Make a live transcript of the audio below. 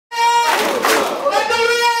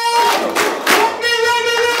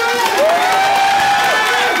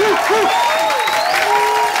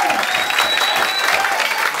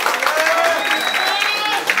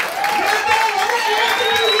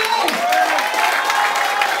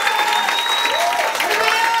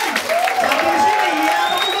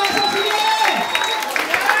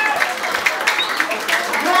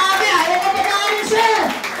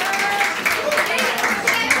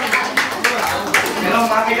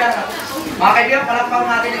Mga kaibigan, palakpakan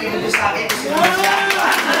natin ang introduce sa akin.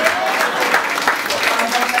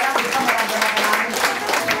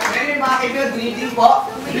 Ngayon mga kaibigan, good evening po.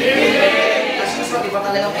 As usual, iba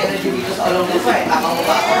talagang energy dito sa Olongapo eh. Tama mo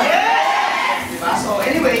ba ako? Diba? So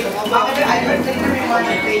anyway, mga kaibigan, I heard na may mga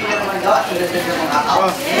nag-training na naman daw at tulad ng mga tao.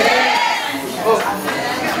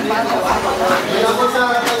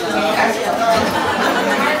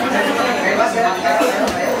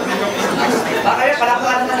 Bakit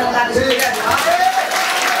palakpakan naman ng natin sa kanya, di ba?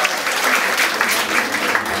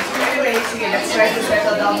 Anyway, sige, let's try to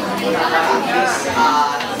settle down muna para at least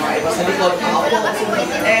mga iba sa likod,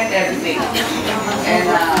 and everything. And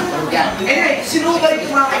yeah. Anyway, sino ba rin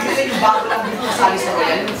yung mga kaibigan yung bago lang dito kasali sa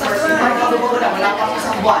Royale? Yung first, yung mga bago lang, wala pa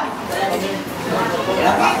isang buwan.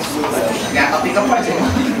 Wala pa. Kaya kapit ka pa,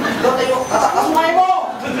 doon tayo, kasumay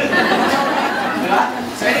mo! Diba?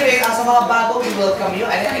 So anyway, sa mga bago, we welcome you.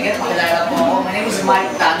 And again, pakilala po ako. My name is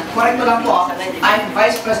Mike Tan. Correct mo lang po, I'm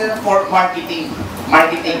Vice President for Marketing.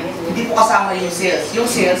 Hindi po kasama yung sales. Yung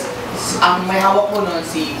sales, ang may hawak po nun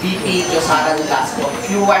si VP Josara Lugasco.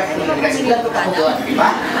 Yung wife ko nun, kasi lang po ako doon, di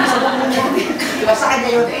ba? So, diba sa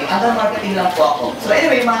kanya yun eh, hanggang marketing lang po ako. So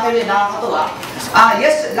anyway, mga kaibigan, nakakatuwa.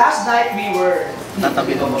 Yes, last night we were...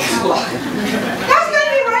 Tatabi mo mo. Last night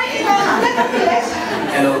we were in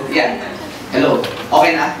Hello, yeah. Hello,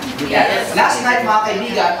 okay na? Yeah. Last night mga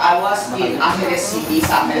kaibigan, I was in Angeles City,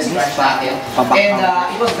 sa Angeles branch natin. And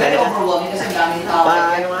it was very overwhelming kasi daming tao.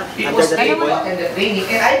 People stayed to attend the training.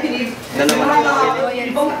 And I believe, yung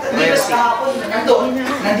mga ibang leaders kahapon, nandito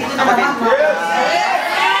na naman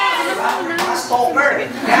mga stalker.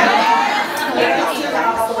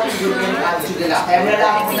 Nakakatawa yung group yung attitude nila. Kaya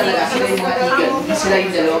malalaman ko talaga, sila yung mga eagle, hindi sila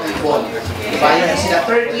yung dalawang people. Diba? Hindi sila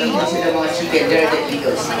turkey, hindi sila mga chicken, they're the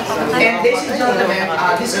eagles. And ladies and gentlemen,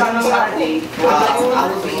 this coming Saturday,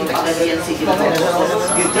 I will be in Pagadian City.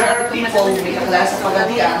 If there are people who may kakilala sa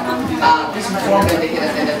Pagadian, please inform them they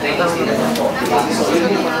can attend the training sila po. So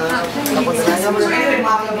yun yung anyway,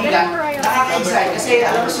 mga kaibigan, nakaka-excite kasi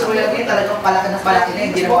alam mo si Royale ngayon talagang palaki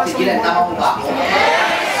na hindi na mapigilan. Tama mo ba ako?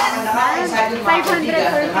 Nakaka-excited mga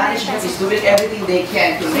kaibigan, the management is doing everything they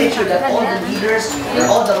can to make sure that all the leaders and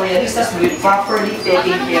all the Royalistas will be properly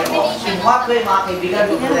taken care of. In what way mga kaibigan,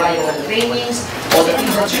 will provide all the trainings, all the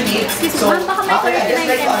things that you need. So, I just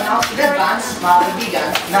like to announce in advance mga kaibigan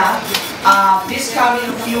na this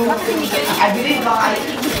coming few, I believe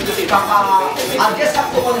I'll just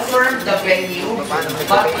have to confirm the venue,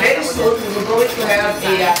 but very soon we're going to have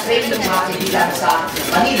a training mga kaibigan sa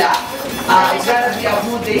Manila. It's gonna be a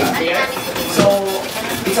whole day there. So,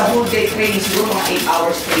 it's a whole day training. Siguro mga 8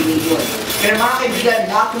 hours training yun. Pero mga kaibigan,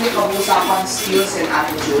 lahat kung may pag-uusapan skills and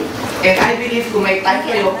attitude. And I believe kung may time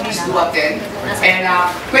kayo, please do attend. And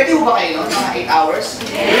pwede ho ba kayo mga 8 hours?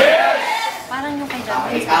 Yes! Parang yung kay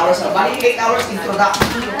David. 8 hours. Bali 8 hours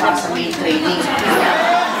introduction yung para sa main training.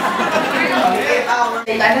 8 hours.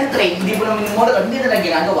 Tayo ng train, hindi mo naman yung model, hindi na lang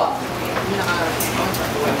ginagawa.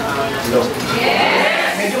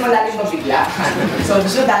 Medyo malalim mabigla. So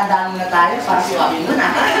gusto dahan-dahan muna tayo para suwabin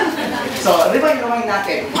muna. So rewind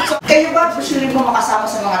natin. So kayo ba gusto rin mo makasama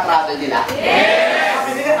sa mga travel nila?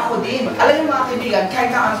 Kaibigan, ako din. Alam niyo mga kaibigan,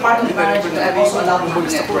 kahit na I'm part of the management, I'm also allowed to do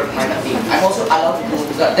network marketing. I'm also allowed to do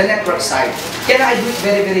the network side. Kaya I do it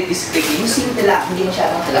very, very discreetly. Yung simple lang, hindi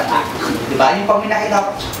masyadong talapa. Diba? Yung pag may nakita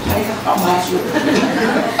ko, ay kakamasyo.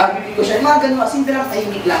 Agbibig ko siya, yung mga ganun, simple lang,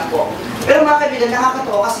 tahimik lang po. Pero mga kaibigan,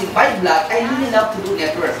 nakakatawa kasi by blood, I really love to do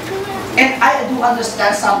network. And I do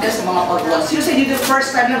understand sometimes sa mga pag-uwan. Seriously, dito the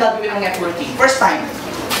first time na gagawin ng networking. First time.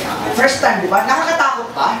 First time, di ba?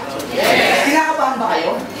 Nakakatakot ba? Yes! Kinakabahan ba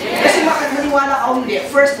kayo? Yes! Kasi maniwala ka o hindi.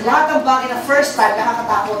 First, lahat ng bagay na first time,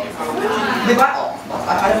 nakakatakot. Di ba? O,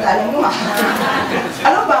 alam mo nga.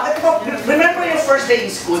 Alam mo bakit? Remember your first day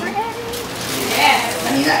in school? Yes!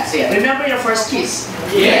 Kanina, sige. Remember your first kiss?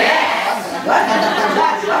 Yes! Diba?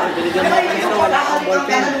 Ganda-ganda, di ba? Kaya hindi ko nakakalimutan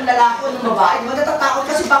ka na ng lalaki o ng babae. Magatatakot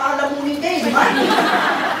kasi baka lamunin kayo, di ba?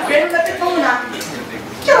 Pero lapit mo muna,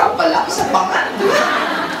 kaya pala, isa pa nga.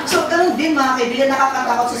 So, ganun din mga kaibigan,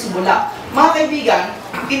 nakakatakot sa simula. Mga kaibigan,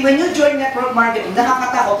 when you join network marketing,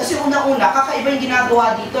 nakakatakot kasi una-una, kakaiba yung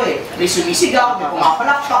ginagawa dito eh. May sumisigaw, may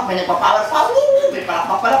pumapalakpak, may nagpapower-power, may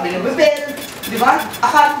palakpak-palak, may nagbebel. Di ba?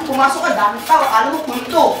 Akala ko pumasok ka, daming tao, alam mo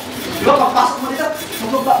kulto. Di ba? Pagpasok mo dito,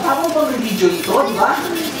 parang bang religion ito, di ba?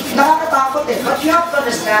 Nakakatakot eh. But you have to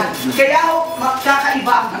understand, kaya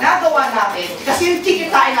magkakaiba ang ginagawa natin, kasi yung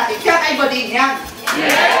tikitain natin, kakaiba din yan.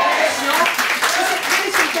 Yes! No? Kasi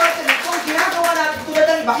this is important. Kung ginagawa natin tulad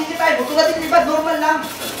ng iba, kikitain mo, tulad ng iba, normal lang.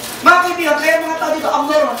 Mga kaibigan, kaya mga tao dito,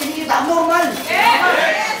 abnormal, kinikita, abnormal.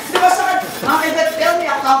 Yes! Di ba sa mga kaibigan, tell me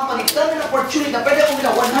a company, tell me a opportunity na pwede kong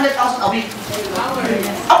gina 100,000 a week.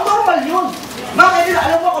 Ang normal yun. Mga kaibigan,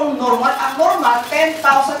 alam mo kung normal? Ang normal, 10,000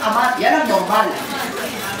 a month. Yan ang normal.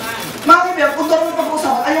 Mga kaibigan, kung normal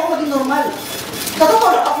pag-uusapan, ayoko maging normal. Totoo,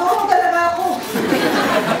 abnormal talaga ako.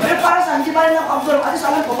 Pero para saan, hindi ba rin ako abnormal? At least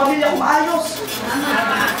alam ko, pamilya ko maayos.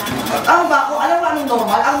 Ano ba ako? Alam mo anong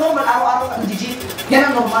normal? Ang normal, araw-araw ang digit. Yan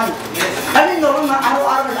ang normal. Alam mo yung normal,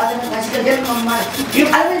 araw-araw nag-alam ng bicycle, yan ang normal.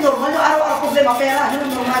 Alam mo yung normal, yung araw-araw problema, pera, yan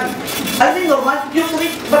ang normal. Alam mo yung normal, yung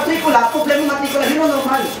matrikula, problema matrikula, yun ang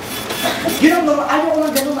normal. Yun ang normal. Ayaw ko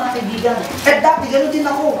ng gano'n mga kaibigan. At dati, gano'n din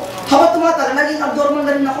ako. Habang tumatagal, naging abnormal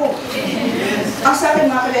na rin ako. Ang sa akin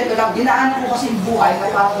mga kaibigan lang, dinaanan ko kasi yung buhay na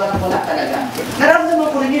parang wala talaga. Naramdaman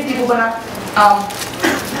ko rin yun, di ko ba na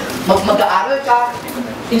mag-aaral ka,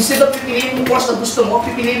 instead of pipiliin yung course na gusto mo,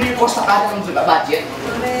 pipiliin mo yung course na kaya ng budget.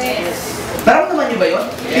 Naramdaman niyo ba yun?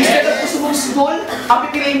 Instead of gusto mong school, ang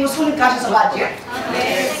pipiliin mo school yung kasya sa budget.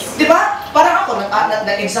 Di ba? Parang ako,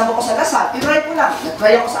 nag-exam ako sa Lasal, tinry ko lang.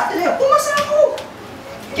 Nag-try ako sa Ateneo, pumasa ako.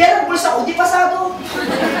 Kaya nag-bulsa ako, di pasado.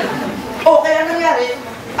 O, kaya nangyari,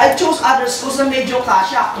 I chose other schools na medyo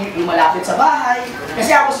kasya, yung malapit sa bahay.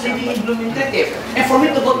 Kasi I was living in Bloomington. And for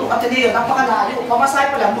me to go to Ateneo, napakalayo.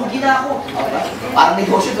 Pamasahe pa lang, lugi na ako. Parang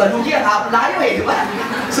negosyo ba, lugi ang hapon layo eh, di ba?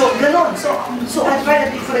 So, ganon. So I tried a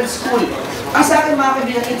different school. Ang sa akin mga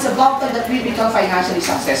kaibigan, it's about time that we become financially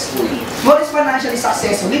successful. What is financially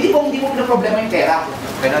successful? Hindi mo problema yung pera.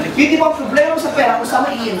 Hindi mo problema mo sa pera kung saan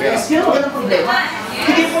mo i-invest. Yun ang ganang problema.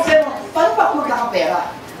 Hindi mo problema, paano pa ako magkakapera?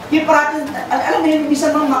 Yung parating, alam mo yun,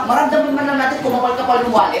 minsan maramdaman man lang natin kung mapal-kapal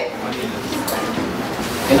yung wallet.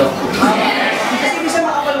 Hello? Kasi minsan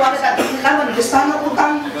makapal-wallet natin, naman, listahan ng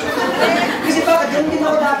utang. Kasi bakit, ganun din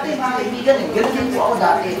ako dati, mga kaibigan eh. Ganun din po ako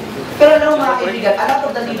dati. Pero alam mo mga kaibigan, a lot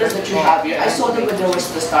of the leaders that you have here, I saw them when they were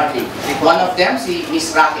still starting. One of them, si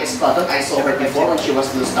Miss Rocky Espadon, I saw her before when she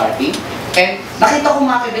was still starting. And nakita ko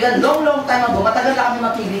mga kaibigan, long time ago, matagal na kami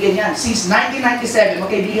magkaibigan yan. Since 1997,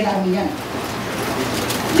 magkaibigan na kami yan.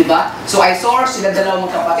 Diba? So I saw sila dalawang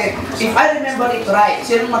magkapatid. If I remember it right,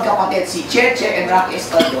 silang magkapatid, si Cheche and Rocky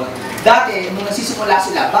Espadon, dati, nung nagsisimula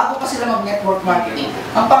sila, bago pa sila mag-network marketing,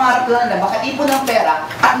 ang pangarap lang nila, makaipon ng pera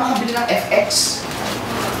at makabili ng FX.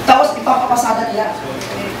 Tapos ipapapasada nila.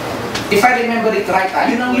 If I remember it right,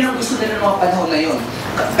 yun ang gusto nila ng mga panahon na yun.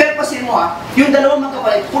 Pero pasin mo yung dalawang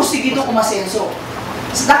magkapatid, pursigito umasenso.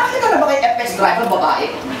 Nakakita na ba kayo FX driver, babae?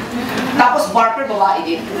 Tapos barber, babae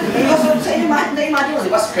din. Because sa inyo, na-imagine mo,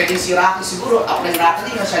 di ba? Pwede si Rocky siguro, Upland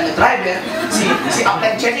Rocky din, siya yung driver. Si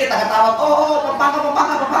Upland Cheche, tagatawag,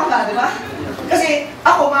 papanga, di ba? Kasi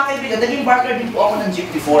ako, mga kaibigan, naging barker din po ako ng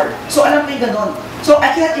jeep before. So alam mo yung ganon. So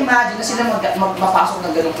I can't imagine na sila mapasok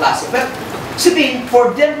ng ganong klase. But sabihin,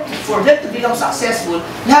 for them to become successful,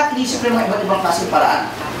 lahat inisip ng mga iba't ibang klase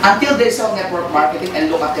paraan. Until they sell network marketing and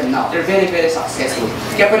look at them now. They're very, very successful.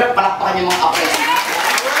 Kaya pwede palakpakan yung mga uplands.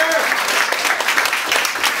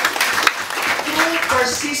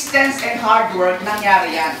 Persistence and hard work,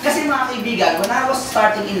 nangyari yan. Kasi mga kaibigan, when I was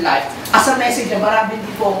starting in life, as a messenger, marami din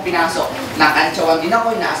po akong pinasok. Nakantsawan din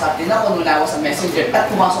ako, inaasap din ako nung I was a messenger at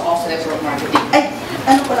pumasok ako sa network marketing. Ay,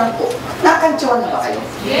 ano pa lang po, nakantsawan na ba kayo?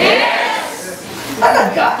 Yes!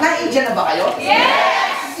 Talaga? Na-India na ba kayo?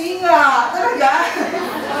 Yes! Hindi nga, talaga?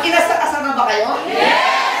 Inasakasan na ba kayo?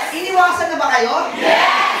 Yes! Iniwasan na ba kayo?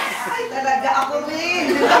 Yes! Ay, talaga ako rin,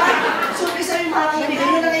 di ba? So, isa yung mga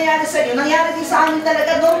kaibigan, yung nangyayari sa inyo, nangyayari din sa amin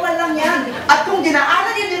talaga, normal lang yan. At kung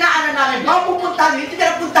dinaanan yung dinaanan namin, baka pupuntahan nyo, yung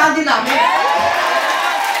pinapuntahan din namin.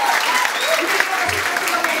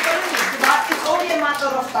 It's only a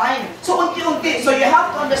matter of time. So, unti-unti. So, you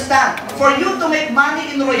have to understand, for you to make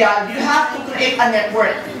money in Royale, you have to create a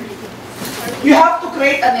network. You have to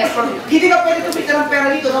create a network. Hindi ka pwede kumita ng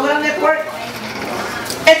pera dito na walang network.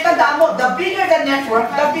 At tandaan mo, the bigger the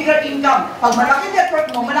network, the bigger income. Pag malaki network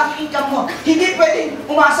mo, malaki income mo. Hindi pwedeng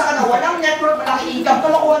umasa ka na walang network, malaki income.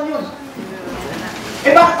 Kalokohan yun.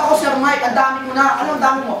 Eh bakit ako, Sir Mike, ang dami ko na, anong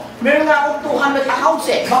dami mo? Meron nga akong 200 accounts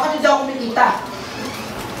eh. Bakit hindi ako kumikita?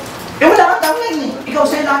 Eh wala ka tama yun eh. Ikaw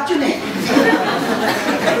sa'yo lahat yun eh.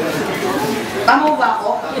 Tama ba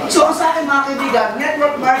ako? So ang sa akin mga kaibigan,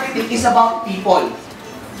 network marketing is about people.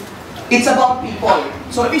 It's about people.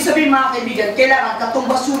 So, ibig sabihin mga kaibigan, kailangan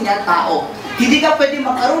katumbasyon niyan tao. Hindi ka pwede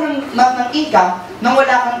magkaroon ng income nang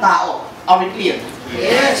wala kang tao. Are we clear?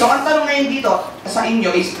 Yes. So, ang tanong ngayon dito sa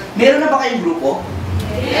inyo is, meron na ba kayong grupo?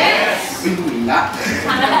 Yes! Hindi na.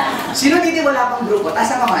 Sino dito wala pang grupo?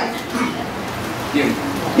 Taas ang kamay. Yun.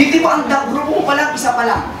 Hindi mo ang grupo mo pa lang, isa pa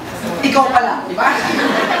lang. Ikaw pa lang, di ba?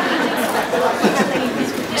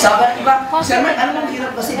 Sabi ng iba, Sir Mike, ano nang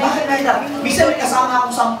hirap kasi? Bakit mahirap? Minsan may kasama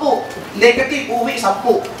akong 10. Negative, uwi, 10.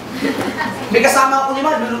 May kasama akong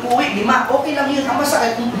 5, uwi, 5. Okay lang yun. Ang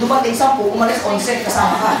masakit, kung dumating 10, umalis 11,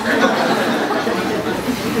 kasama ka.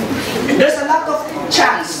 There's a lot of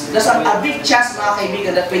chance, there's a big chance mga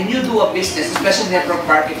kaibigan that when you do a business, especially network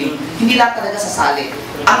marketing, hindi lang talaga sasali.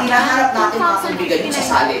 Ang hinahanap natin mga kaibigan, yung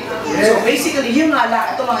sasali. So basically, yun nga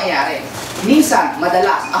lang, ito mangyayari. Minsan,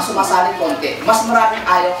 madalas, ang sumasali konti, mas maraming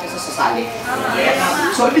ayaw kaysa sasali.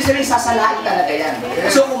 So ibig sabihin, sasalain talaga yan.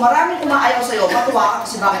 So kung maraming umaayaw sa'yo, matuwa ka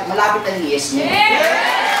kasi bakit? Malapit ang yes mo.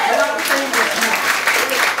 Malapit ang yes mo.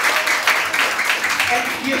 And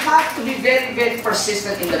you have to be very, very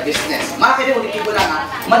persistent in the business. Mga kaibigan, ulitin ko lang ha.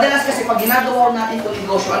 Madalas kasi pag ginagawa natin itong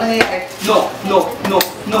negosyo, ano nangyayari? No, no, no,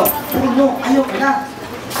 no. Puro no, ayaw ko na.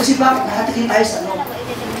 Kasi bakit? Nakatikin tayo sa no.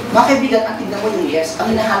 Mga kaibigan, ang tignan mo yung yes.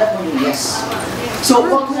 Ang hinahanap mo yung yes. So,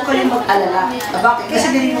 huwag mo kayong mag-alala. Bakit?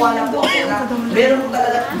 Kasi naniniwala po ako na meron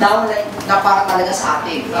talaga downline na para talaga sa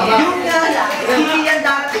atin. Yung nga lang, hindi yan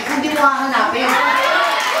darating, hindi mo hahanapin.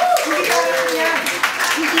 Hindi darating yan.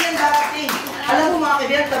 Hindi yan darating. Alam mo mga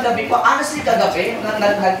kaibigan, kagabi ko, honestly kagabi,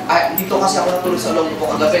 dito kasi ako natulog sa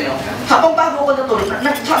Olongapo kagabi, no? Habang bago ako natulog,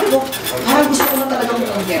 sabi ko, parang gusto ko na talagang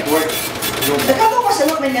mag-network. Nagkataon kasi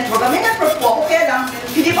may network. May network po ako, kaya lang,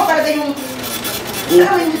 hindi pa talaga yung,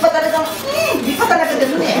 hindi pa talaga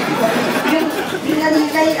ganun eh. Yung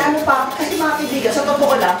ano pa, kasi mga kaibigan, sa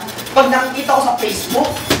totoo lang, pag nakikita ko sa Facebook,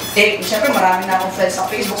 siyempre marami na akong friends sa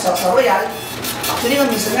Facebook, sa Royale. Actually,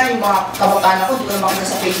 minsan nga yung mga kamag-anak ko, hindi ko na makita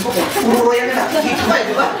sa Facebook eh. Puro Royale na nakikita ko eh,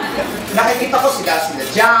 di ba? Nakikita ko sila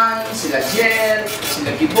John, sila Jer,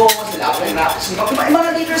 sila Gibo, sila Apena, yung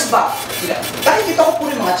mga leaders ba? Nakikita ko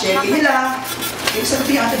puro yung mga check-in nila. Yung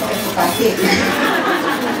sabi yung atin, importante.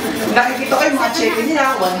 Nakikita ko yung mga check-in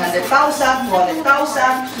nila, 100,000, 200,000,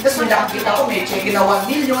 tapos may nakikita ko may check-in na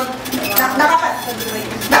 1 million.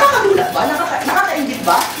 Nakakadulat ba? Nakakaingit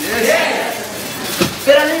ba? Yes!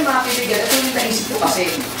 Pero alam yung mga kaibigan, ito yung naisip ko kasi,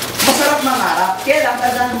 masarap mangarap. Kaya lang,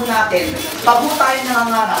 tandaan mo natin, pag tayo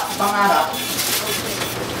mangarap,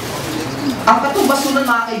 ang katumbas nun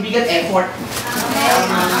mga kaibigan, effort.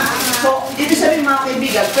 So, ibig sabihin mga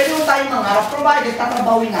kaibigan, pwede mo tayo mangarap, provided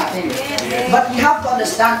tatrabawin natin. But we have to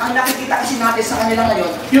understand, ang nakikita kasi natin sa kanila ngayon,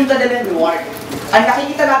 yung kanilang reward. Ang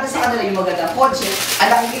nakikita natin sa kanila yung magandang kotse,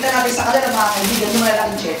 ang nakikita natin sa kanila mga kaibigan, yung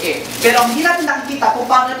malalaking cheque. Pero ang hindi natin nakikita kung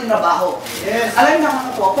paano natin trabaho. Alam mo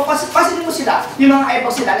naman ako, papasin mo sila, yung mga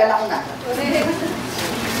eyeballs sila, lalaki na.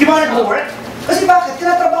 Yung mga nag-work, kasi bakit?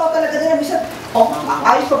 Tinatrabaho talaga nila, minsan,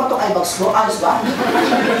 ayos pa ba itong eyeballs ko? Ayos ba?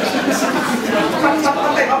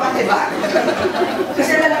 Papantay ba?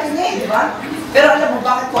 Kasi lalaki niya eh, di ba? Pero alam mo,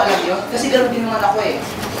 bakit ko alam yun? Kasi gano'n din naman ako eh.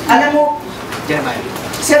 Alam mo,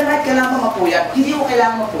 Sir Mike, kailangan mapuyat. Hindi mo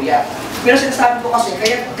kailangan mapuyat. Pero sinasabi ko kasi,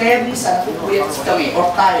 kaya minsan napupuyat kami,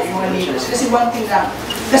 or tayo, yung mga leaders. Kasi one thing lang,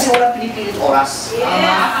 kasi walang pinipilit oras.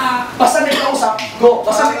 Basta may kausap, go.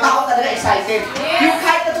 Basta may tao talaga excited. Yung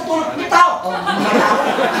kahit natutulog, may tao.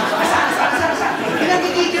 Saan?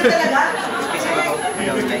 Pinagigigil talaga.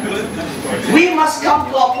 We must come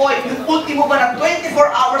to a point, yung ultimo ba ng 24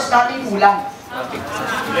 hours natin kulang.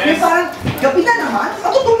 May parang, gabi na naman,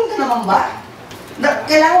 matutulog ka naman ba?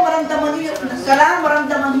 Kailangan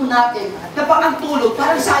maramdaman mo natin na pag ang tulog,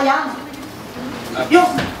 parang sayang. Yung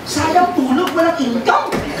sayang tulog, walang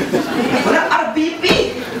income. Walang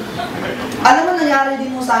RBP. Alam mo, nangyari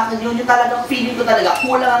din mo sa akin yun, yung talagang feeling ko talaga,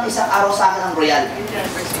 kulang ang isang araw sa akin ng Royale.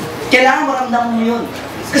 Kailangan maramdaman mo yun.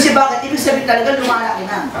 Kasi bakit? Ibig sabihin talaga, lumalaki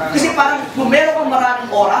na. Kasi parang, kung meron kang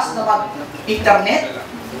maraming oras na mag-internet,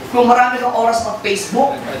 kung marami kang oras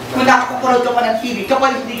mag-Facebook, kung nakakakulod ka pa ng TV,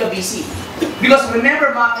 kapag hindi ka busy. Because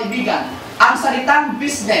remember mga kaibigan, ang salitang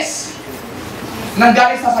business,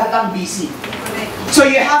 nanggaling sa salitang busy. So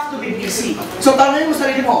you have to be busy. So tanongin mo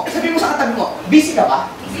sarili mo, sabihin mo sa katabi mo, busy ka ba?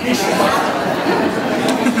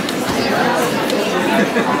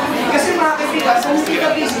 Kasi mga kaibigan, kung hindi ka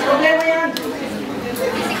busy, problema yan.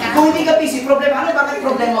 Kung hindi ka busy, problema. Ano bakit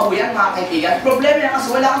problema ko yan mga kaibigan? Problema yan kasi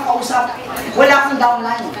wala kang kausap, wala kang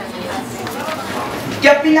downline.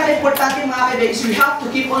 Kaya pinaka-importante mga kaibigan is you have to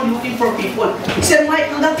keep on looking for people. Sir Mike,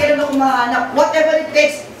 hanggang kailan ako mahanap? Whatever it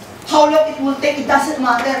takes, how long it will take, it doesn't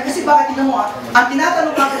matter. Kasi bakit tignan mo ang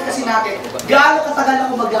tinatanong natin kasi natin, gaano katagal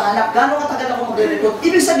ako maghahanap, gaano katagal ako mag-recruit.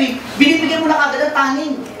 Ibig sabihin, binibigyan mo na kagad ang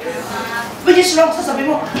taning. Which is wrong, sasabihin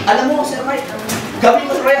mo, alam mo Sir Mike, gawin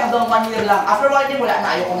mo Royale hanggang 1 year lang. After 1 year, wala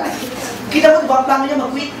na, ayoko na. Kita mo, diba ang plano niya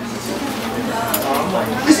mag-quit?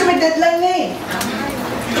 Kasi may deadline na eh.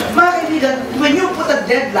 Mga kaibigan, when you put a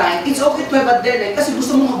deadline, it's okay to have a deadline kasi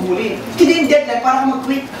gusto mong habulin. Hindi yung deadline para ka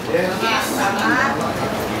mag-quit.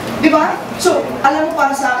 Di ba? So, alam mo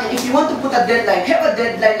para sa akin, if you want to put a deadline, have a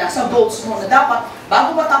deadline na sa goals mo na dapat,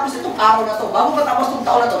 bago matapos itong araw na to, bago matapos itong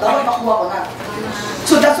taon na to, dapat makuha ko na.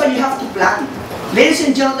 So that's why you have to plan. Ladies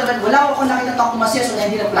and gentlemen, wala akong nakita taong kumasyeso na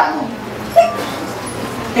hindi na plano.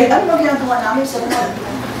 Eh, ano ba ginagawa namin sa buwan?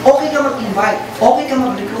 Okay ka mag-invite, okay ka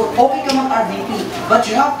mag-recruit, okay ka mag-RDP, but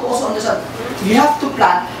you have to also understand, you have to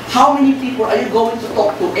plan how many people are you going to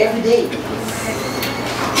talk to every day.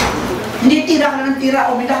 Hindi tira ka na ng tira,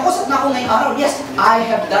 o may nakausap na ako ngayong araw, yes, I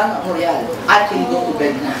have done Royale, I can go to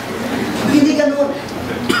bed na. Hindi ganun.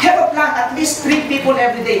 Have a plan, at least 3 people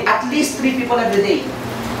every day, at least 3 people every day.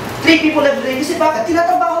 3 people every day, kasi bakit?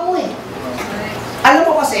 Tinatrabaho mo eh. Alam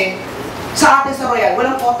mo kasi, sa atin sa Royale,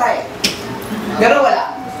 walang quota eh. Pero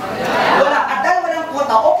wala. Wala. At dahil walang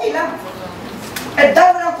quota, okay lang. At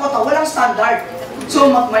dahil walang quota, walang standard.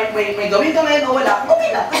 So, may gawin ka ngayon o wala,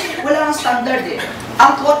 okay lang. Kasi wala ang standard eh.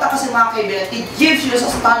 Ang quota kasi mga kaibigan, it gives you sa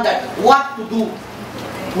standard what to do.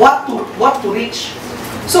 What to reach.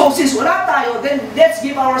 So, since wala tayo, then let's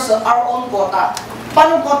give ourselves our own quota.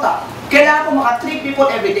 Paano quota? Kailangan ko mga 3 people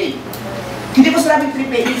every day. Hindi ko sinabing 3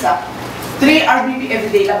 pages ha. 3 RBP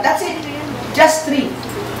every day lang. That's it. Just 3.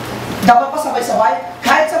 Dapat pa sabay-sabay.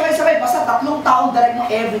 Kahit sabay-sabay, basta 3 taong direct mo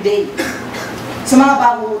every day. Sa mga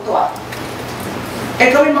bago ito ah. Eh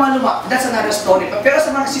kami mga luma, that's another story. Pero sa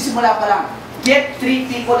mga nagsisimula pa lang, get 3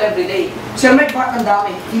 people every day. Sir, may part ng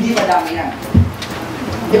dami, hindi madami yan.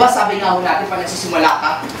 Di ba sabi nga ho natin, pag nagsisimula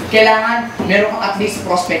ka, kailangan meron kang at least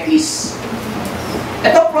prospect list.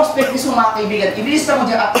 Itong prospect list mo mga kaibigan, ilista mo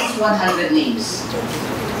dyan at least 100 names.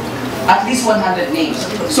 At least 100 names.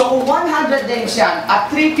 So kung 100 names yan, at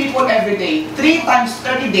 3 people every day, 3 times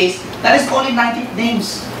 30 days, that is only 90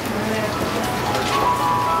 names.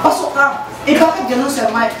 Pasok ka. Eh bakit ganun, Sir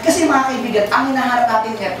Mike? Kasi mga kaibigan, ang hinaharap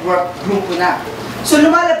natin network, grupo na. So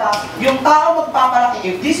lumalabas, yung tao magpapalaki,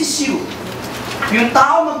 if this is you, yung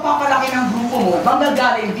tao magpapalaki ng grupo mo,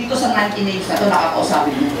 manggagaling dito sa 90 names na ito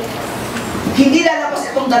nakakausapin mo. Hindi lalabas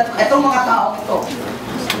itong mga tao ito.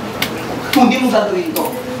 Kung di mo gagawin ito.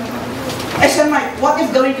 Eh Sir Mike, what if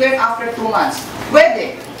gawin ko yun after 2 months?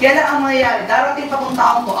 Pwede. Kaya lang ang mangyayari, darating pa itong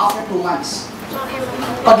tao to after 2 months.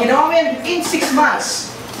 Pag ginawa mo yan in 6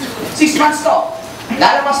 months, 6 months to,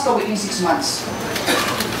 lalabas to within 6 months.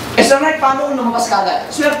 Eh Sir Mike, paano kung lumabas ka agad?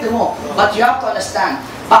 Swerte mo. But you have to understand,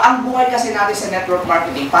 ang buhay kasi natin sa network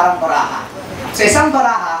marketing, parang baraha. Sa isang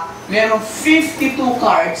baraha, mayroong 52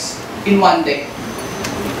 cards in 1 deck.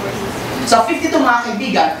 Sa 52 mga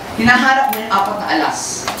kaibigan, hinaharap mo yung 4 na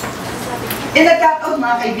alas. E nagkataon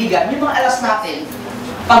mga kaibigan, yung mga alas natin,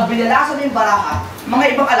 pag binalasan mo yung baraha, mga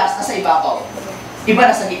ibang alas nasa ibabaw. Iba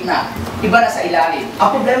na sa gitna, iba na sa ilalim. Ang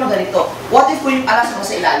problema ganito, what if kung yung alas mo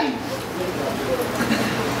sa ilalim?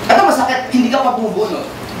 Ito masakit, hindi ka pabubunot.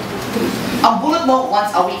 Ang bunot mo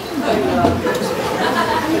once a week.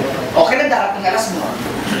 Okay na darating alas mo.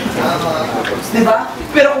 Diba?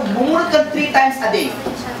 Pero kung bumunot ka 3 times a day,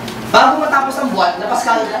 bago matapos ang buwan, labas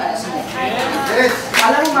ka ng alas mo. Yes.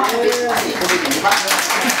 Alam mo makapit kasi, diba?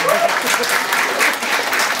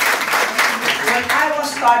 When I was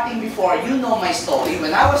starting before, you know my story.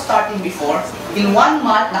 When I was starting before, in 1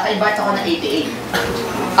 month, naka-invite ako ng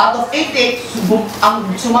 88. Out of 88, ang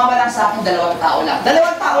sumama lang sa akin, 2 tao lang. 2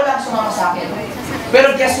 tao lang sumama sa akin.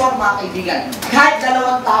 Pero guess what mga kaibigan? Kahit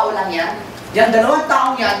 2 tao lang yan, yung 2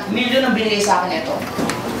 taong yan, milyon ang binigay sa akin ito.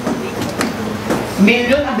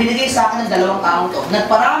 Milyon ang binigay sa akin ng 2 taong to.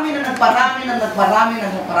 Nagparami.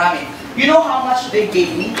 You know how much they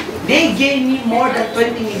gave me? They gave me more than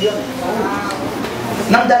 20 million.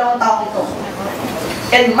 Ng 2 taong ito.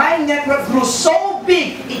 And my network grew so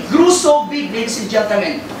big. It grew so big, ladies and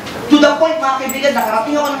gentlemen. To the point, mga kaibigan,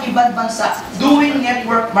 nakarating ako ng ibang bansa doing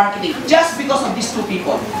network marketing just because of these 2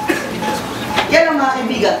 people. Yan ang mga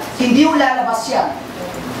kaibigan. Hindi mo lalabas yan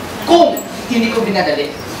kung hindi ko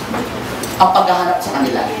binadali ang paghahanap sa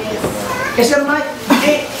kanila. Eh Sir Mike,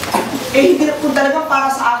 hindi na kung talagang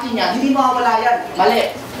para sa akin yan, hindi mawawala yan.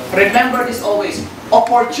 Mali. Remember this always.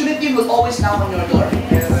 Opportunity will always knock on your door.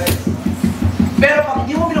 Pero pag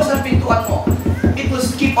hindi mo binuksan ang pintuan mo, it will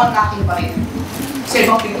keep on knocking pa rin. Sa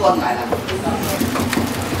ibang pintuan nga lang.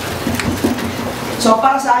 So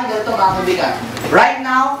para sa akin, ganito mga kaibigan. Right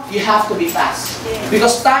now, you have to be fast.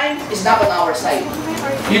 Because time is not on our side.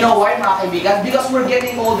 You know why mga kaibigan? Because we're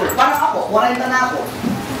getting older. Parang ako, 40 na ako.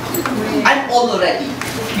 I'm old already.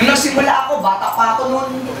 Nung nagsimula ako, bata pa ako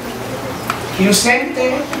noon.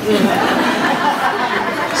 Inusente.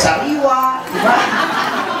 Sariwa. Diba?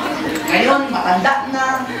 Ngayon, matanda na.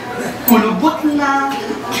 Kulubot na.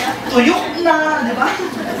 Tuyok na. Diba?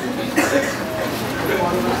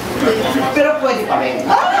 Pero pwede pa rin.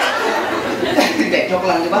 Hindi, joke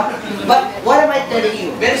lang, di ba? But what am I telling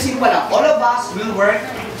you? Very simple lang. All of us will work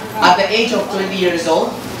at the age of 20 years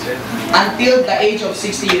old until the age of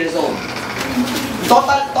 60 years old.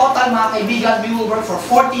 Total mga kaibigan, we will work for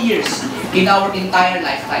 40 years in our entire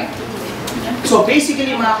lifetime. So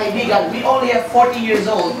basically mga kaibigan, we only have 40 years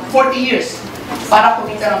para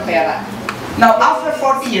kumita ng pera. Now after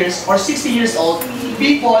 40 years or 60 years old,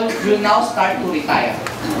 people will now start to retire.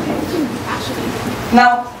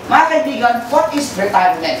 Now, mga kaibigan, what is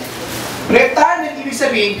retirement? Retirement, ibig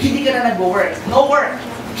sabihin, hindi ka na nag-work. No work.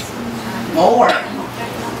 No work.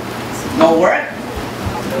 No work.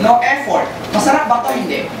 No effort. Masarap ba ito?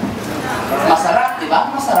 Hindi. Masarap, di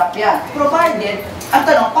ba? Masarap yan. Provided, ang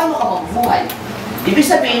tanong, paano ka magbuhay? Ibig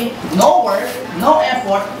sabihin, no work, no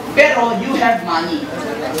effort, pero you have money.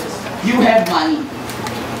 You have money.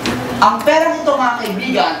 Ang perang ito, mga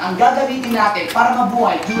kaibigan, ang gagamitin natin para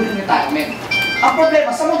mabuhay during retirement. Ang problema,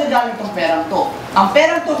 saan magagaling itong perang to? Ang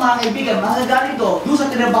perang to, mga kaibigan, magagaling to doon sa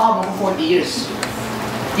tinabaho mo for 40 years.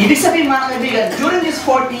 Ibig sabihin, mga kaibigan, during these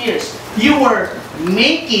 40 years, you were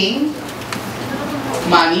making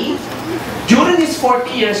money. During these 40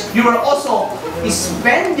 years, you were also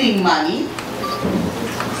spending money.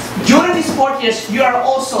 During these 40 years, you are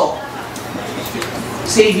also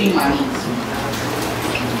saving money.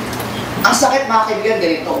 Ang sakit, mga kaibigan,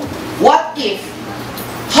 ganito. What if,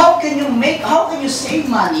 how can you save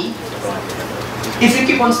money if you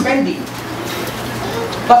keep on spending?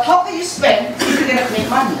 But how can you spend if you cannot make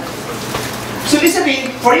money? So, ibig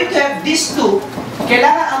sabihin, for you to have these two,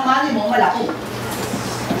 kailangan ang money mo malaki.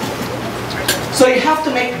 So, you have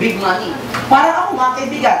to make big money. Parang ako, mga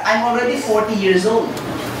kaibigan, I'm already 40 years old.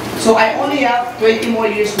 So, I only have 20 more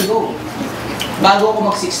years to go bago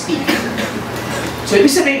ako mag-60. So,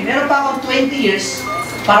 ibig sabihin, meron pa akong 20 years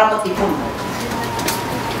para mag-ipon.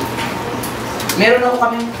 Meron ako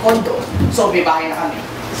kaming kondo. So, may bahay na kami.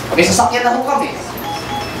 May sasakyan na ako kami.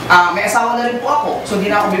 May asawa na rin po ako. So, hindi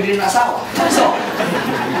na ako bibili ng asawa. So,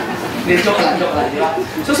 joke lang, di ba?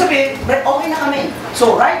 So, sabihin, okay na kami.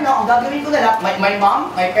 So, right now, ang gagawin ko na lang, my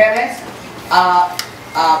mom, my parents,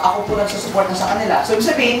 ako po nagsusupport na sa kanila. So, ibig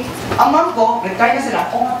sabihin, ang mom ko, retire na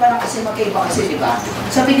sila. O nga pala kasi magkaiba kasi, di ba?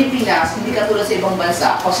 Sa Pilipinas, hindi katulad sa ibang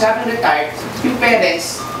bansa, pag sabi retired, yung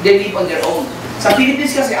parents, they live on their own. Sa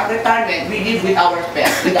Philippines kasi, ang retirement, we live with our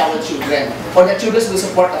pets, with our children. Or the children will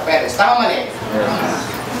support the parents. Tama mali?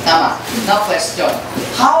 Tama. Now question,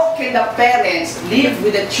 how can the parents live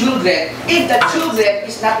with the children if the children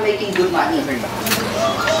is not making good money?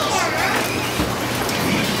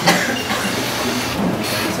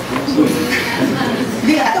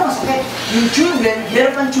 Hindi, ito masakit. Yung children,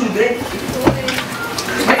 meron pang children.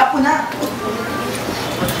 May apo na.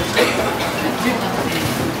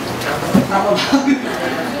 Tama ba?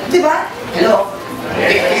 Diba? Hello?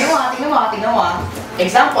 Tingnan mo.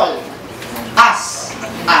 Example,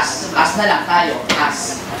 As na lang tayo.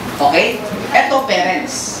 As. Okay? Eto,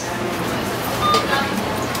 parents.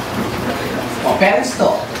 O, parents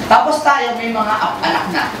to. Tapos tayo may mga anak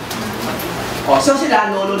na. O, so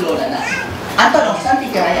sila lolo-lola na. Ang tanong, saan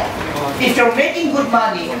titira yan? If you're making good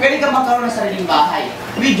money, pwede ka magkaroon ng sariling bahay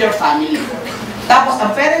with your family. Tapos,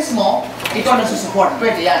 ang parents mo, ikaw nagsusupport.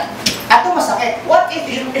 Pwede yan. At ito masakit. What if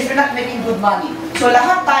you're not making good money? So,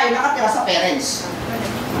 lahat tayo nakatira sa parents.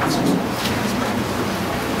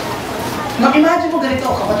 Mag-imagine mo ganito,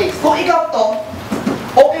 kapatid. Kung ikaw to,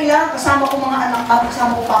 okay lang, kasama ko mga anak,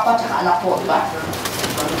 kasama ko papa at anak ko, di ba?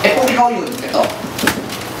 Eh kung ikaw yun, ito.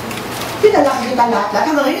 Pinalaki kita lahat.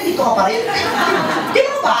 Hanggang ngayon, dito ka pa rin. Hindi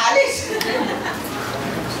mo ba alis?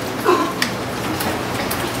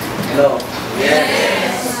 Hello?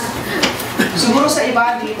 Yes! Siguro sa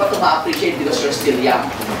iba, hindi pa ito ma-appreciate because you're still young.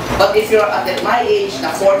 But if you're at my age, na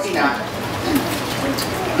 40 na,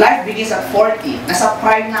 life begins at 40. Nasa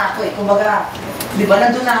prime na ako eh. Kumbaga, di ba,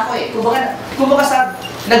 nandun na ako eh. Kumbaga sa,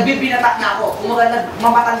 nagbibinata na ako. Kumbaga,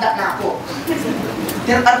 mamatanda na ako.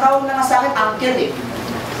 Tinatawag na nga sa akin, uncle eh.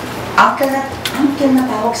 Uncle na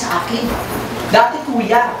tawag sa akin. Dati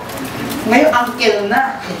kuya. Ngayon, uncle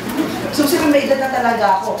na. So, sila may edad na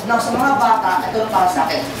talaga ako. Now, sa mga bata, ito na para sa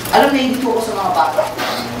akin. Alam na hindi ko ako sa mga bata.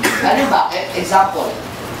 Alam bakit? Example.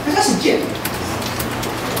 Nasa si Jen.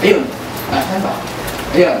 Ayun. Ano ba?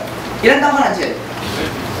 Ayun. Ilan taon ka na, Jen?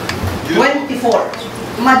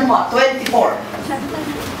 24. Imagine mo, 24.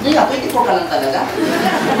 Hindi nga, 24 ka lang talaga.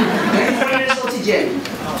 24 years old si Jen.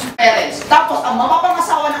 Parents. Tapos, ang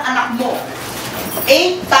mapapangasawa ng anak mo,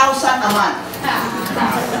 8,000 a month.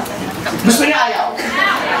 Gusto niyo ayaw?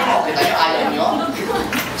 Kita niyo ayaw niyo?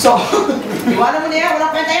 So, iwanan mo niya, walang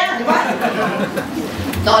kwenta yan, di ba?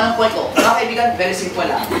 So, anong point ko? Mga kaibigan, very simple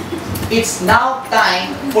lang. It's now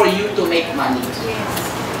time for you to make money.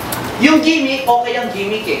 Yung gimmick, okay yung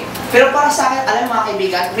gimmick eh. Pero para sa akin, alam mga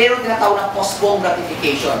kaibigan, mayroon tinatawag ng postponed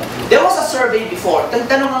gratification. There was a survey before.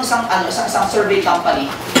 Tanong ng isang survey company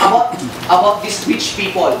about these rich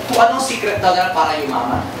people. Kung anong secret daw nila para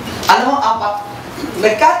yumaman. Alam mo,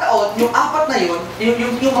 nagkataon, yung apat na yun,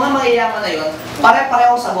 yung mga mayayaman na yun,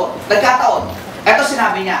 pare-pareho sagot. Nagkataon. Ito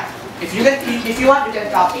sinabi niya. If you want, you can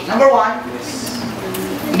copy. Number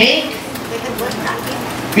 1, make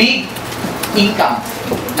big income.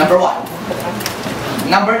 Number 1.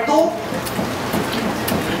 Number 2,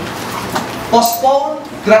 postpone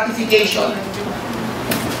gratification.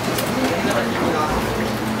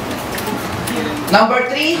 Number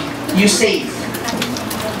 3, you save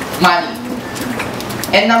money.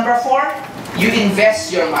 And number 4, you invest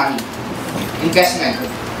your money. Investment.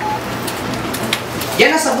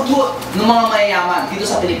 Yan ang sagot ng mga mayayaman dito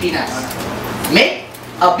sa Pilipinas. Make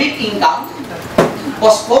a big income,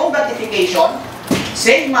 postpone gratification,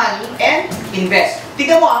 save money, and invest.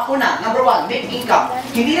 Tignan mo ako na, number 1, make income.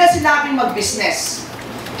 Hindi na sinabing mag-business.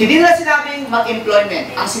 Hindi na sinabing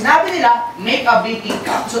mag-employment. Ang sinabi nila, make a big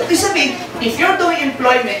income. So, ibig sabihin, if you're doing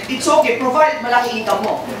employment, it's okay, provide malaki income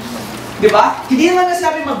mo. Diba? Hindi naman na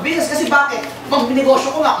sinabing mag-business kasi bakit? Mag-negosyo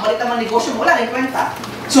ko nga, malit naman negosyo mo, wala na yung kwenta.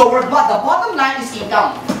 So, the bottom line is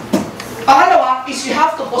income. Pangalawa is you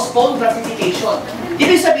have to postpone gratification.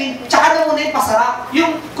 Ibig sabihin, tsaka na muna yung pasarap.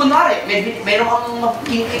 Yung, kunwari, mayroon kang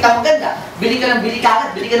makikita maganda, bili ka ng bili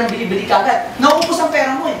kagad, bili ka ng bili kagad. Nauupos ang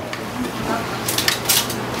pera mo eh.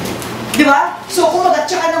 Di ba? So, kumaga,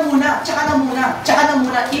 tsaka na muna,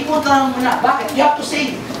 ipon ka na muna. Bakit? You have to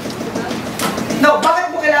save. Now,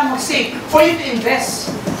 bakit mo kailangan mag-save? For you to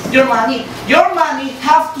invest your money. Your money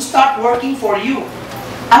have to start working for you.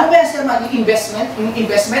 Ano ba yung money? Investment?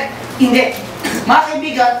 Hindi. Mga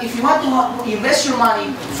kaibigan, if you want to invest your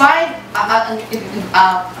money, find,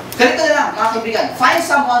 ganito na lang, mga kaibigan, find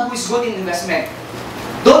someone who is good in investment.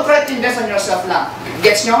 Don't try to invest on yourself lang.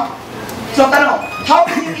 Gets nyo? So, tanong, how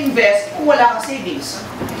can you invest kung wala kang savings?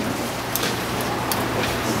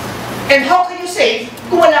 And how can you save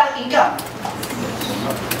kung wala kang income?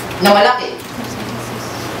 Na malaki.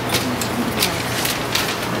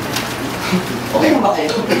 Okay mo ba kayo?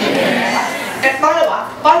 At pangalawa,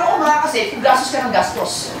 paano ko makakasave kung gastos ka ng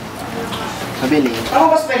gastos? Sabili.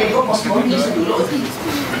 Tama ba spelling ko? Postpone, E sa dulo o D?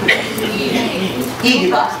 E, di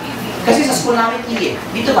ba? Kasi sa school namin, E eh.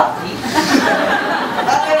 Dito ba? E?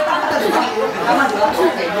 Pero tama na, di ba? Tama, di ba?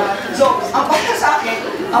 Okay. So, ang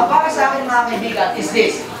para sa akin mga kaibigan is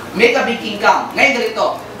this. Make a big income. Ngayon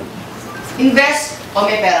ganito. Invest o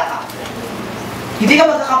may pera ka. Hindi ka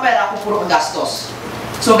magkakapera kung puro ka gastos.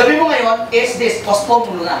 So, gawin mo ngayon is this, postpone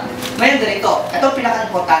mo muna. Ngayon ganito, ito ang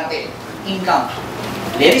pinaka-importante, income.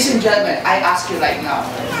 Ladies and gentlemen, I ask you right now,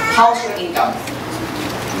 how's your income?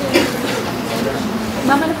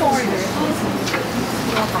 Mama na po order.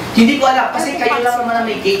 Hindi ko alam, kasi kayo lang naman ang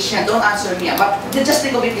may gauge niya. Don't answer me. But just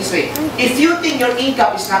think of it this way. If you think your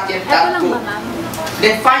income is not yet that good,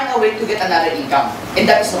 then find a way to get another income. And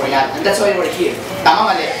that is Royale. And that's why we're here.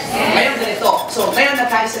 Tama mali? Ngayon ganito. So, ngayon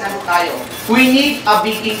nagkaisa na tayo. We need a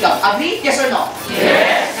big income. Agree? Yes or no?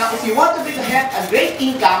 Yes! Now, if you want to have a great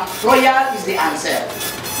income, Royale is the answer.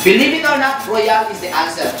 Believe it or not, Royale is the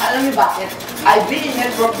answer. Alam niyo bakit? I've been in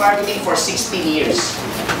network marketing for 16 years.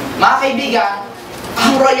 Mga kaibigan,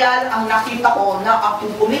 ang Royale, ang nakita ko na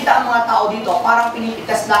kung kumita ang mga tao dito, parang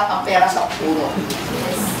pinipitas lang ang pera sa puno.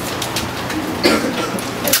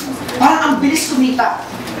 Parang ang bilis kumita.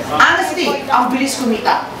 Honestly, ang bilis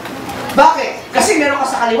kumita. Bakit? Kasi meron ka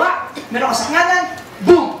sa kaliwa, meron ka sa kanan,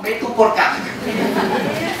 boom! May tupor ka.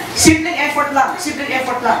 Simpleng effort lang.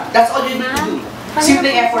 That's all you need to do.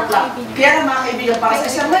 Simpleng effort lang. Kaya na mga kaibigan, para sa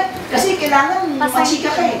isang man, kasi kailangan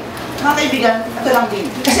magsika ka eh. Mga kaibigan, ito lang din.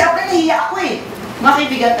 Kasi ako na nahiya ako eh. Mga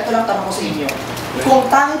kaibigan, ito lang tanong ko sa inyo. Kung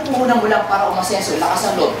tanging puhunan mo lang para umasenso,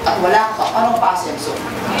 lakas ang loob, at wala ka, paano pa-asenso?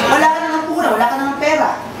 Wala ka na ng puhunan, wala ka na ng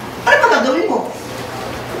pera. Ano pa gagawin mo?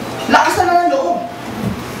 Lakas na lang ang loob.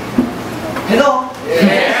 Hello?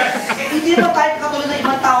 Yes! Hindi naman tayo katulad ng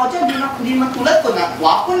ibang tao dyan, hindi naman tulad ko na,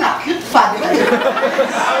 wapo na, cute pa, di ba?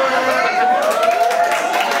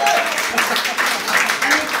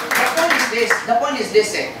 The point is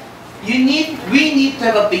this eh. We need to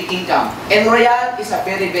have a big income. And Royale is a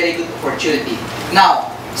very, very good opportunity.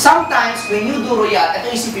 Now, sometimes when you do Royale,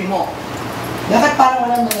 ito isipin mo, bakit parang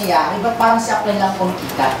walang nangyayari? Ba't parang si Apply lang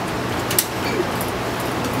kumikita?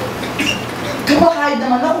 Kumakahid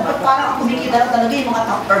naman ako, ba't parang ang kumikita lang talaga yung mga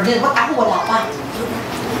top earner? Ba't ako wala pa?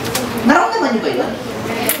 Naramdaman niyo ba yun?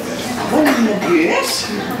 Oh, may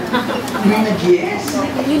nag-yes? May nag-yes?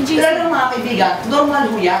 Yung Pero alam mga kaibigan, normal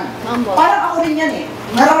ho yan. Ambo. Parang ako rin yan eh.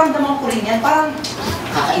 Nararamdaman ko rin yan. Parang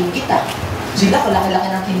kakain kita. Sila,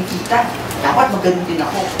 kalaki-laki ng kinikita. Dapat magano'n din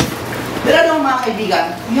ako. Pero alam mga kaibigan,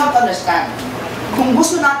 you have to understand. Kung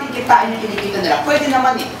gusto natin kitain yung kinikita nila, pwede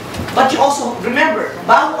naman eh. But you also, remember,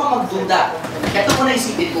 bago ka magduda, ito muna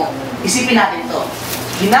isipin mo. Isipin natin to.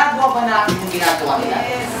 Ginagawa ba natin yung ginagawa nila?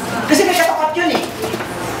 Kasi may katapat yun eh.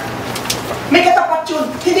 May katapat yun.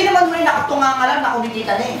 Hindi naman may nakatunga lang na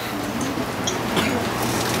kumikita na eh.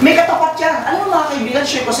 May katapat yan. Alam mo mga kaibigan,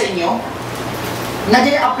 share ko sa inyo,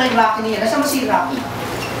 nandiyan yung upline Rocky niya. Nasaan mo si Rocky?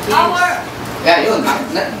 Power! Kaya yun.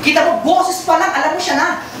 Kita mo, boses pa lang, alam mo siya na.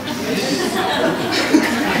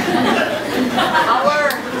 Power!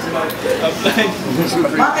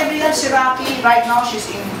 Mga kaibigan, si Rocky, right now,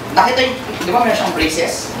 she's in, nakita yung, di ba meron siyang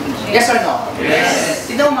braces? Yes or no? Yes!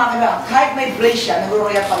 Tignan mo mga kaibigan, kahit may brace siya,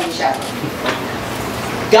 nag-royal pa rin siya.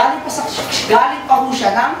 Galing pa ho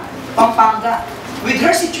siya ng Pampanga. With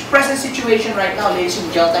her present situation right now, ladies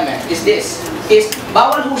and gentlemen, is this.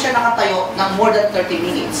 Bawal ho siya nakatayo ng more than 30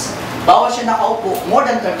 minutes. Bawal siya nakaupo more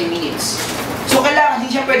than 30 minutes. So kailangan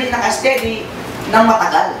hindi siya pwede naka-steady ng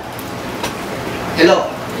matagal.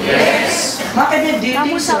 Hello? Yes! Mga kaibigan, do you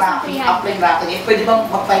think si Rocky, upline Rocky, pwede bang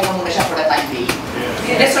magpahinga muna siya for the time being?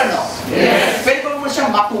 Yes or no? Yes! Pwede ba muna siyang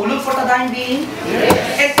matulog for the time being?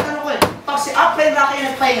 Yes! Eh, ano ko eh, pag si upline Rocky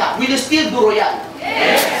nagpahinga, will you still do Royale?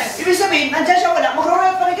 Yes! Ibig sabihin, nandiyan siya wala,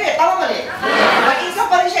 mag-royal pa rin kayo, tama mali? Mag-income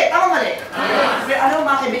pa rin siya, tama mali? Pero ano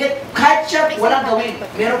mga kaibigan, kahit siya walang gawin,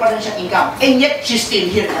 meron pa rin siyang income, and yet she's still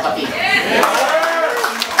here, kapatid.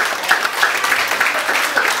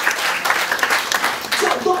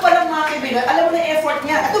 Doon pa lang mga kaibigan, alam mo na yung effort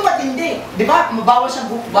niya. Ito matindi. Di ba? Bawal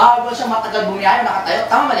siya matagal bumiyahe, nakatayo.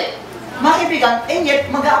 Tama mali? Mga kaibigan, and yet,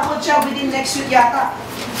 mag-a-upload siya within next week yata.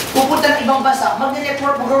 Pupunta ng ibang bansa,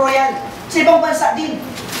 mag-network, mag-royal. Sa ibang bansa din.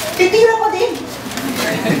 Titira pa din.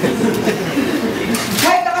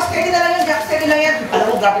 Kahit nakasteady na lang yan, nakasteady lang yan. Alam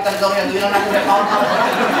mo, grabe talaga yan. Doon lang natin na-pound.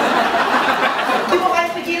 Di mo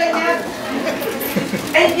kaya pigilan yan.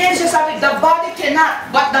 And yan siya sabi, the body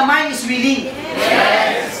cannot, but the mind is willing.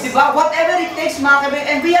 Yes. Diba? Whatever it takes, mga kaibigan,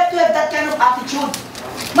 and we have to have that kind of attitude.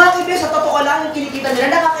 Mga kaibigan, sa totoo lang yung kinikita nila,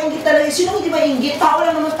 nakakaingit talaga. Sino hindi maingit? Tao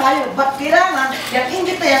lang naman tayo. But kailangan, yung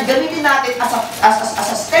ingit na yan, gamitin natin as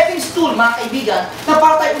a stepping stool, mga kaibigan, na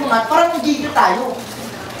para tayo umangat, para magigil tayo.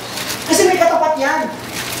 Kasi may katapat yan.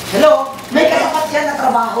 Hello? May katapat yan na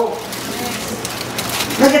trabaho.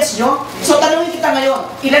 Nagets nyo? So, tanungin kita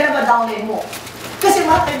ngayon, ilan na ba downline mo? Kasi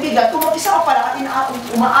mga kaibigan, kung mag-isa ka pa lang at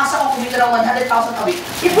umaasa kang kumita ng 100,000 a week,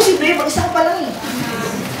 imposible, mag-isa ka pa lang eh.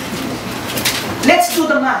 Let's do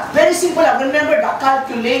the math. Very simple lang. Remember, the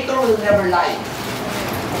calculator will never lie.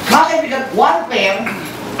 Mga kaibigan, one pair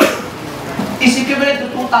is equivalent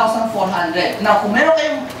to 2,400. Now, kung meron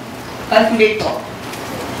kayong calculator,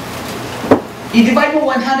 i-divide mo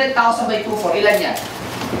 100,000 by 2,4. Ilan yan?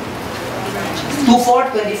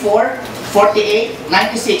 2,4, 24, 48,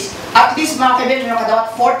 96. At least mga kaibigan, meron ka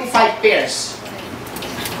dapat 45 pairs.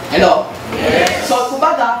 Hello? Yes. So,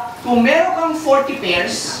 kumbaga, kung meron kang 40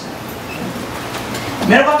 pairs,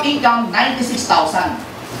 meron kang income 96,000.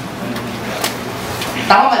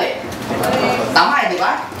 Tama mali? Tama eh, di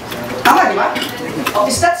ba? Tama, di ba? Oh,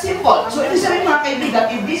 it's that simple. So, ibig sabihin mga kaibigan,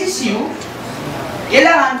 if this is you,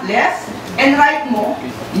 kailangan left and right mo,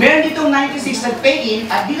 meron ditong 96 nag-pay in,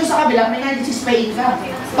 at dito sa kabila, may 96 pay in ka.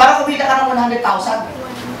 Para kumita ka ng 100,000.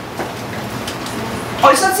 Oh,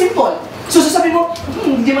 it's not simple. So, sasabihin mo,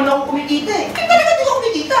 hindi man ako kumikita eh. Eh, talaga hindi ako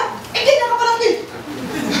kumikita. Eh, ganyan ka pa lang din.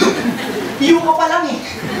 Iyo ka pa lang eh.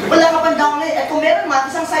 Wala ka pang downline. Eh, kung meron man,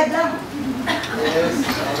 isang side lang.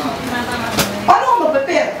 Paano ako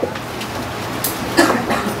mag-prepare?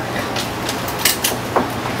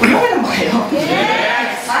 Okay lang ba kayo?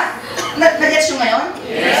 Yes! Ha? Nag-gets nyo ngayon?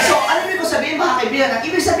 Yes! So, alam mo ko sabihin mga kaibigan, ang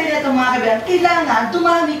ibig sabihin na itong mga kaibigan, kailangan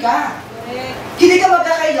dumami ka. Hindi ka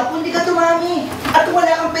magkakaila kung hindi ka dumami. At kung wala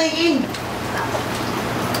kang pay-in.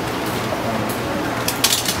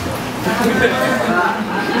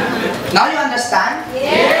 Now you understand?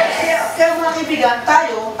 Yes! Kaya mga kaibigan, mga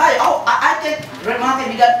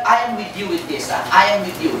kaibigan, I am with you with this. I am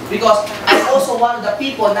with you. Because I'm also one of the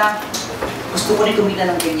people na gusto ko rin kumita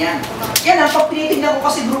ng ganyan. Yan ang pag pinitignan ko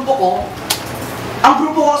kasi grupo ko, ang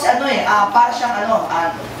grupo ko kasi para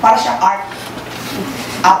siyang art.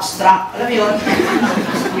 Abstract. Alam mo yun?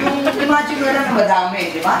 Yung imagine mo lang na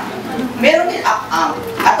madami, di ba? Meron din,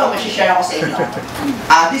 ito, may share ako sa inyo.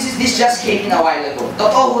 This just came in a while ago.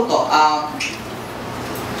 Totoo ho to.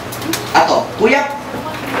 Kuya,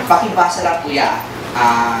 pakibasa lang kuya.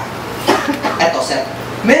 Ito, sir.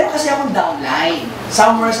 Meron kasi akong downline,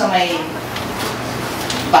 somewhere sa may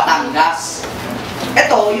Batangas.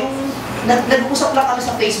 Ito, yung nag-usap lang kami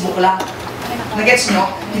sa Facebook lang. Nagets nyo?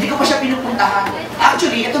 Hindi ko pa siya pinupuntahan.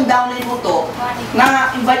 Actually, itong downline mo to,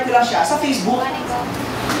 na-invite ko lang siya sa Facebook.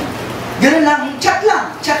 Ganun lang, chat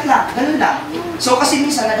lang, ganun lang. So kasi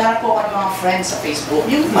minsan naghanap ko ng mga friends sa Facebook,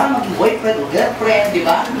 yung parang maging boyfriend o girlfriend, di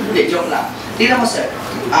ba? Hindi, joke lang. Tingnan mo sir,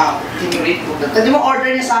 can you read ko? Tadi mo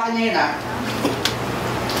order niya sa akin ngayon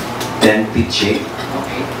 10 peach shake,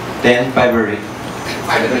 Okay. 10 favorite,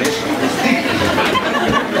 5 minutes.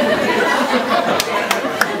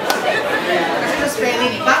 Kasi yung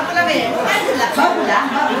spelling, bago lang eh. Bago lang.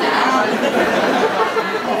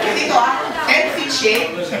 Okay, dito 10 peach shake,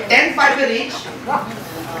 10 favorite,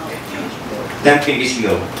 10 pinkish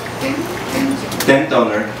glow, 10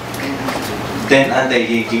 toner, 10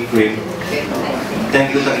 anti-aging cream, 10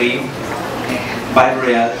 gluten cream, 5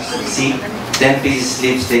 Royale, C, 10 pieces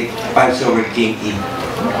lipstick, 5 Sober King E.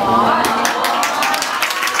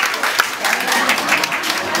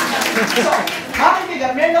 So, mga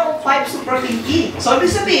kaibigan, meron akong 5 Super King E. So,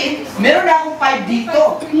 ibig sabihin, meron na akong 5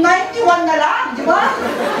 dito. 91 na lang, di ba?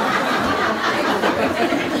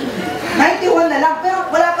 91 na lang, pero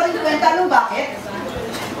wala pa rin kwenta. Anong bakit?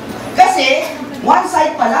 Kasi, one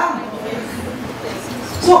side pa lang.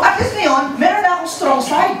 So, at least ngayon, meron na akong strong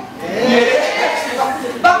side. Yes!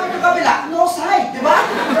 Bakit yung kabila? No side, di ba?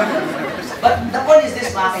 But the point is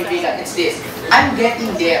this, mga kaibigan, it's this. I'm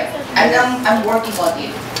getting there, and I'm working on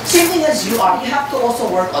it. Same thing as you are, you have to also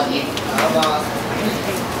work on it.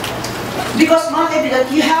 Because mga kaibigan,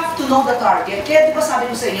 you have to know the target. Kaya di ba sabi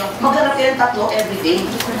ko sa inyo, maghanap kayo ng 3 everyday.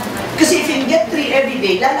 Kasi if you get 3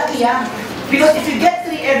 everyday, lalaki yan. Because if you get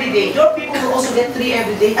 3 everyday, your people will also get 3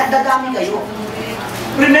 everyday at dadami kayo.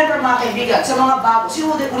 Remember mga kaibigan, sa mga bago,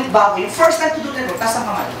 sino ulit bago, yung first time to do network, taas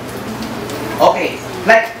ang kamay. Okay,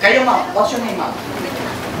 like, kayo ma'am, what's your name ma'am?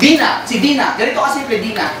 Dina, si Dina, ganito kasimple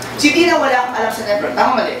Dina. Si Dina wala akong alam sa network,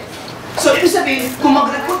 tama mali? So, ibig sabihin, kung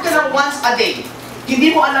mag-recruit ka ng once a day,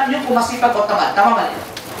 hindi mo alam yun kung masipag o tamad, tama mali?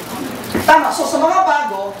 Tama, so sa mga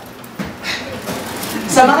bago,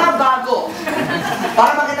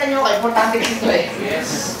 para makita nyo kayo, importante dito eh.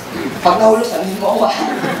 Yes. Pag nahulog, sabihin mo ako.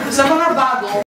 Sa mga bago,